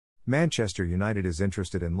Manchester United is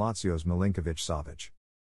interested in Lazio's Milinkovic-Savic.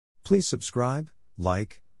 Please subscribe,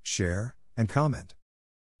 like, share, and comment.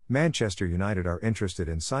 Manchester United are interested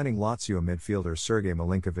in signing Lazio midfielder Sergey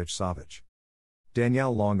Milinkovic-Savic.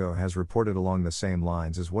 Daniele Longo has reported along the same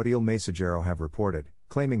lines as what Il Messaggero have reported,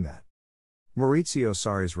 claiming that Maurizio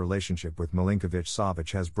Sarri's relationship with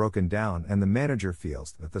Milinkovic-Savic has broken down and the manager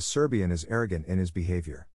feels that the Serbian is arrogant in his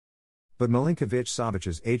behaviour. But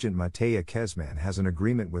Milinkovic-Savic's agent Mateja Kezman has an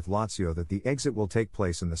agreement with Lazio that the exit will take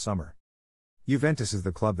place in the summer. Juventus is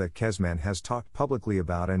the club that Kezman has talked publicly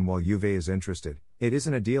about, and while Juve is interested, it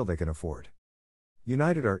isn't a deal they can afford.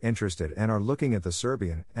 United are interested and are looking at the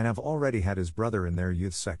Serbian and have already had his brother in their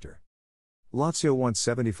youth sector. Lazio wants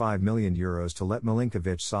 €75 million to let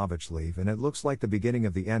Milinkovic-Savic leave, and it looks like the beginning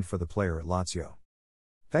of the end for the player at Lazio.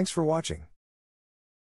 Thanks for watching.